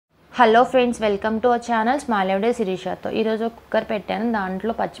Hello friends, welcome to our channel smile every day శిరీషతో. ఈరోజు cooker పెట్టాను,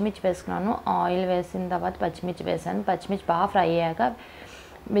 దాంట్లో పచ్చిమిర్చి వేసుకున్నాను. ఆయిల్ వేసిన తర్వాత పచ్చిమిర్చి వేసాను. పచ్చిమిర్చి బాగా ఫ్రై అయ్యాక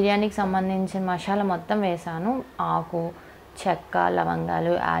బిర్యానీకి సంబంధించిన మసాలా మొత్తం వేసాను. ఆకు, చెక్క,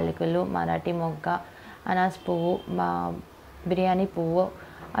 లవంగాలు, యాలకులు, మరాఠీ మొగ్గ, అనాస్ పువ్వు, బిర్యానీ పువ్వు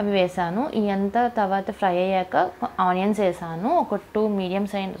అవి వేసాను. ఇదంతా తర్వాత ఫ్రై అయ్యాక ఆనియన్స్ వేసాను. ఒక 2 మీడియం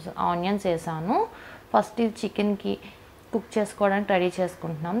సైజ్ ఆనియన్స్ వేసాను. ఫస్ట్ ఇది చికెన్కి కుక్ చేసుకోవడానికి రెడీ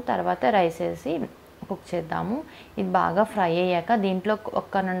చేసుకుంటున్నాం. తర్వాత రైస్ వేసి కుక్ చేద్దాము. ఇది బాగా ఫ్రై అయ్యాక దీంట్లో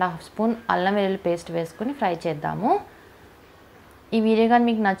 1.5 స్పూన్ అల్లం వెల్లుల్లి పేస్ట్ వేసుకుని ఫ్రై చేద్దాము. ఈ వీడియో కానీ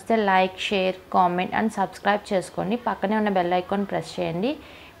మీకు నచ్చితే like, share, comment and subscribe చేసుకోండి. పక్కనే ఉన్న బెల్ ఐకాన్ ప్రెస్ చేయండి.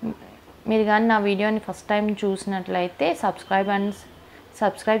 మీరు కానీ నా వీడియోని ఫస్ట్ టైం చూసినట్లయితే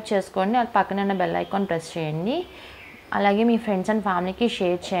సబ్స్క్రైబ్ చేసుకోండి. అది పక్కనే ఉన్న బెల్ ఐకాన్ ప్రెస్ చేయండి. అలాగే మీ ఫ్రెండ్స్ అండ్ ఫ్యామిలీకి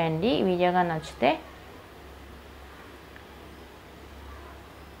షేర్ చేయండి ఈ వీడియో కానీ నచ్చితే.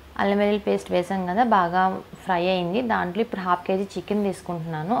 అల్లం వెల్లుల్లి పేస్ట్ వేసాం కదా, బాగా ఫ్రై అయింది. దాంట్లో ఇప్పుడు 1/2 కేజీ చికెన్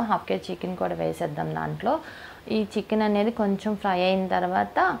తీసుకుంటున్నాను. 1/2 కేజీ చికెన్ కూడా వేసేద్దాం దాంట్లో. ఈ చికెన్ అనేది కొంచెం ఫ్రై అయిన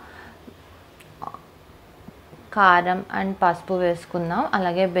తర్వాత కారం అండ్ పసుపు వేసుకుందాం.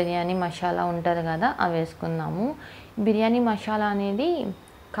 అలాగే బిర్యానీ మసాలా ఉంటుంది కదా, అవి వేసుకుందాము. బిర్యానీ మసాలా అనేది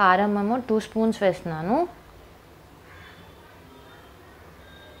కారం ఏమో 2 స్పూన్స్ వేస్తున్నాను.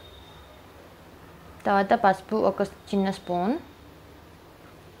 తర్వాత పసుపు ఒక చిన్న స్పూన్.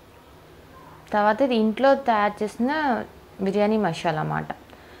 తర్వాత ఇది ఇంట్లో తయారు చేసిన బిర్యానీ మసాలా అన్నమాట.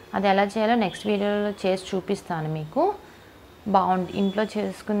 అది ఎలా చేయాలో నెక్స్ట్ వీడియోలో చేసి చూపిస్తాను మీకు. ఇంట్లో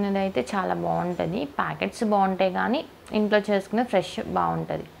చేసుకునేది అయితే చాలా బాగుంటుంది. ప్యాకెట్స్ బాగుంటాయి కానీ ఇంట్లో చేసుకునే ఫ్రెష్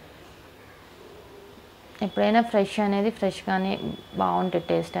బాగుంటుంది. ఎప్పుడైనా ఫ్రెష్గానే బాగుంటుంది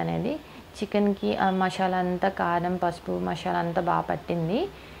టేస్ట్ అనేది. చికెన్కి ఆ మసాలా అంతా, కారం, పసుపు మసాలా అంతా బాగా పట్టింది.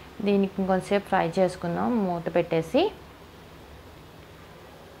 దీనికి ఇంకొంచెంసేపు ఫ్రై చేసుకుందాం మూత పెట్టేసి.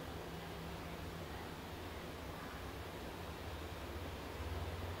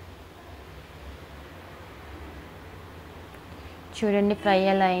 చూడండి ఫ్రై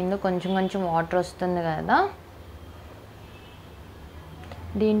ఎలా అయిందో, కొంచెం వాటర్ వస్తుంది కదా.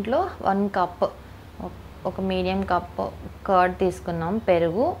 దీంట్లో 1 కప్, ఒక మీడియం కప్ కర్డ్ తీసుకున్నాం,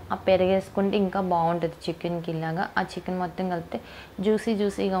 పెరుగు. ఆ పెరుగు వేసుకుంటే ఇంకా బాగుంటుంది చికెన్కి. ఇలాగా ఆ చికెన్ మొత్తం కలిపితే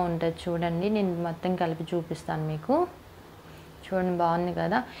జ్యూసీగా ఉంటుంది. చూడండి, నేను మొత్తం కలిపి చూపిస్తాను మీకు. చూడండి బాగుంది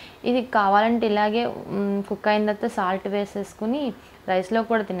కదా. ఇది కావాలంటే ఇలాగే కుక్ అయిన తర్వాత సాల్ట్ వేసేసుకుని రైస్లో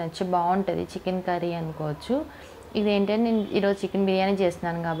కూడా తినచ్చు, బాగుంటుంది. చికెన్ కర్రీ అనుకోవచ్చు. ఇదేంటంటే నేను ఈరోజు చికెన్ బిర్యానీ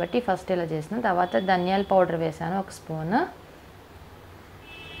చేస్తున్నాను కాబట్టి ఫస్ట్ ఇలా చేస్తున్నాను. తర్వాత ధనియాల పౌడర్ వేసాను 1 స్పూన్.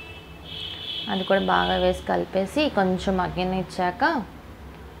 అది కూడా బాగా వేసి కలిపేసి కొంచెం మగ్గనిచ్చాక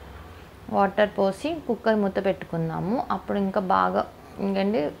వాటర్ పోసి కుక్కర్ మూత పెట్టుకుందాము. అప్పుడు ఇంకా బాగా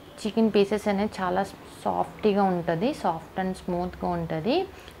ఎందుకంటే చికెన్ పీసెస్ అనేది చాలా సాఫ్ట్గా ఉంటుంది, సాఫ్ట్ అండ్ స్మూత్గా ఉంటుంది.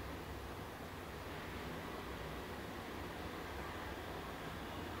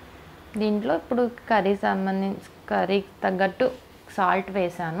 దీంట్లో ఇప్పుడు కర్రీకి తగ్గట్టు సాల్ట్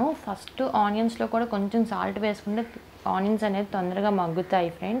వేసాను. ఫస్ట్ ఆనియన్స్లో కూడా కొంచెం సాల్ట్ వేసుకుంటే ఆనియన్స్ అనేది తొందరగా మగ్గుతాయి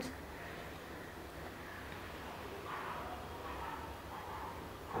ఫ్రెండ్స్.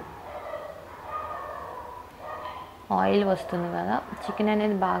 ఆయిల్ వస్తుంది కదా. చికెన్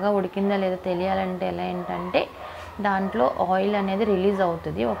అనేది బాగా ఉడికిందా లేదా తెలియాలంటే ఏంటంటే దాంట్లో ఆయిల్ అనేది రిలీజ్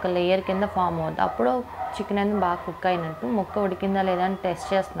అవుతుంది, ఒక లేయర్ కింద ఫామ్ అవుతుంది. అప్పుడు చికెన్ అనేది బాగా కుక్ అయినట్టు. ముక్క ఉడికిందా లేదా అని టెస్ట్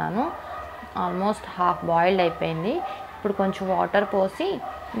చేస్తున్నాను. ఆల్మోస్ట్ హాఫ్ బాయిల్డ్ అయిపోయింది. ఇప్పుడు కొంచెం వాటర్ పోసి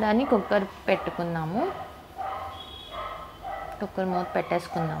దాన్ని కుక్కర్ పెట్టుకుందాము. కుక్కర్ మూత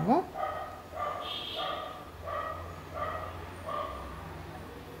పెట్టేసుకుందాము.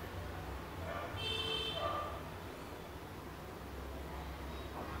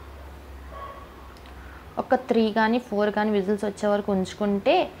 ఒక 3 కానీ 4 కానీ విజిల్స్ వచ్చే వరకు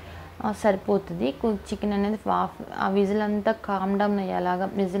ఉంచుకుంటే సరిపోతుంది. చికెన్ అనేది ఆ విజిల్ అంతా కామ్ డౌన్ అయ్యేలాగా,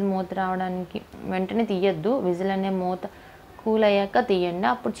 విజిల్ మూత రావడానికి వెంటనే తీయద్దు. విజిల్ అనే మూత కూల్ అయ్యాక తీయండి.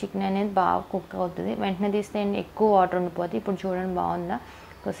 అప్పుడు చికెన్ అనేది బాగా కుక్ అవుతుంది. వెంటనే తీస్తే ఎక్కువ వాటర్ ఉండిపోతుంది. ఇప్పుడు చూడండి బాగుందా.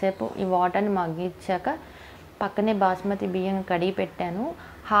 కొద్దిసేపు ఈ వాటర్ని మగ్గించాక పక్కనే బాస్మతి బియ్యం కడిగి పెట్టాను.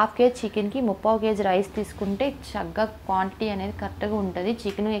 1/2 కేజీ చికెన్కి 3/4 కేజీ రైస్ తీసుకుంటే చక్కగా క్వాంటిటీ అనేది కరెక్ట్గా ఉంటుంది.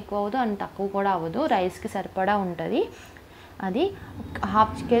 చికెన్ ఎక్కువ అవ్వదు అండ్ తక్కువ కూడా అవ్వదు, రైస్కి సరిపడా ఉంటుంది. అది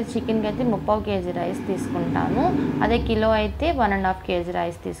 1/2 కేజీ చికెన్కి అయితే 3/4 కేజీ రైస్ తీసుకుంటాను. అదే కిలో అయితే 1.5 కేజీ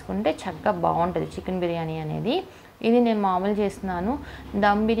రైస్ తీసుకుంటే చక్కగా బాగుంటుంది చికెన్ బిర్యానీ అనేది. ఇది నేను మామూలు చేస్తున్నాను.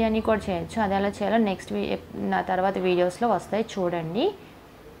 దమ్ బిర్యానీ కూడా చేయొచ్చు. అది ఎలా చేయాలో నెక్స్ట్ నా తర్వాత వీడియోస్లో వస్తాయి, చూడండి.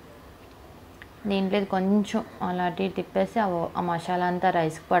 దీంట్లో కొంచెం అలాంటి తిప్పేసి ఆ మసాలా అంతా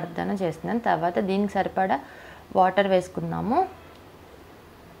రైస్కి పడుతుందని చేస్తున్నాను. తర్వాత దీనికి సరిపడా వాటర్ వేసుకుందాము.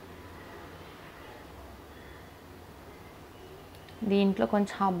 దీంట్లో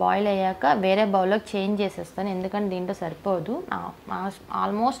కొంచెం హాఫ్ బాయిల్ అయ్యాక వేరే బౌల్లోకి చేంజ్ చేసేస్తాను, ఎందుకంటే దీంట్లో సరిపోదు.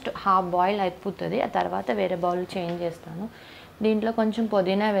 ఆల్మోస్ట్ హాఫ్ బాయిల్ అయిపోతుంది, ఆ తర్వాత వేరే బౌల్ చేంజ్ చేస్తాను. దీంట్లో కొంచెం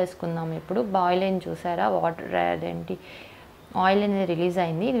పుదీనా వేసుకుందాం. ఇప్పుడు బాయిల్ అయింది చూసారా, వాటర్ అదేంటి ఆయిల్ అనేది రిలీజ్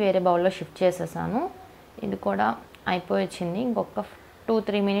అయింది. ఇది వేరే బౌల్లో షిఫ్ట్ చేసేసాను. ఇది కూడా అయిపోయింది. ఇంకొక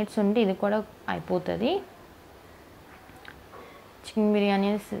 2-3 మినిట్స్ ఉంటే ఇది కూడా అయిపోతుంది. చికెన్ బిర్యానీ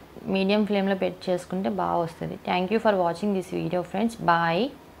మీడియం ఫ్లేమ్లో పెట్టి చేసుకుంటే బాగా వస్తుంది. Thank you for watching this video friends. Bye.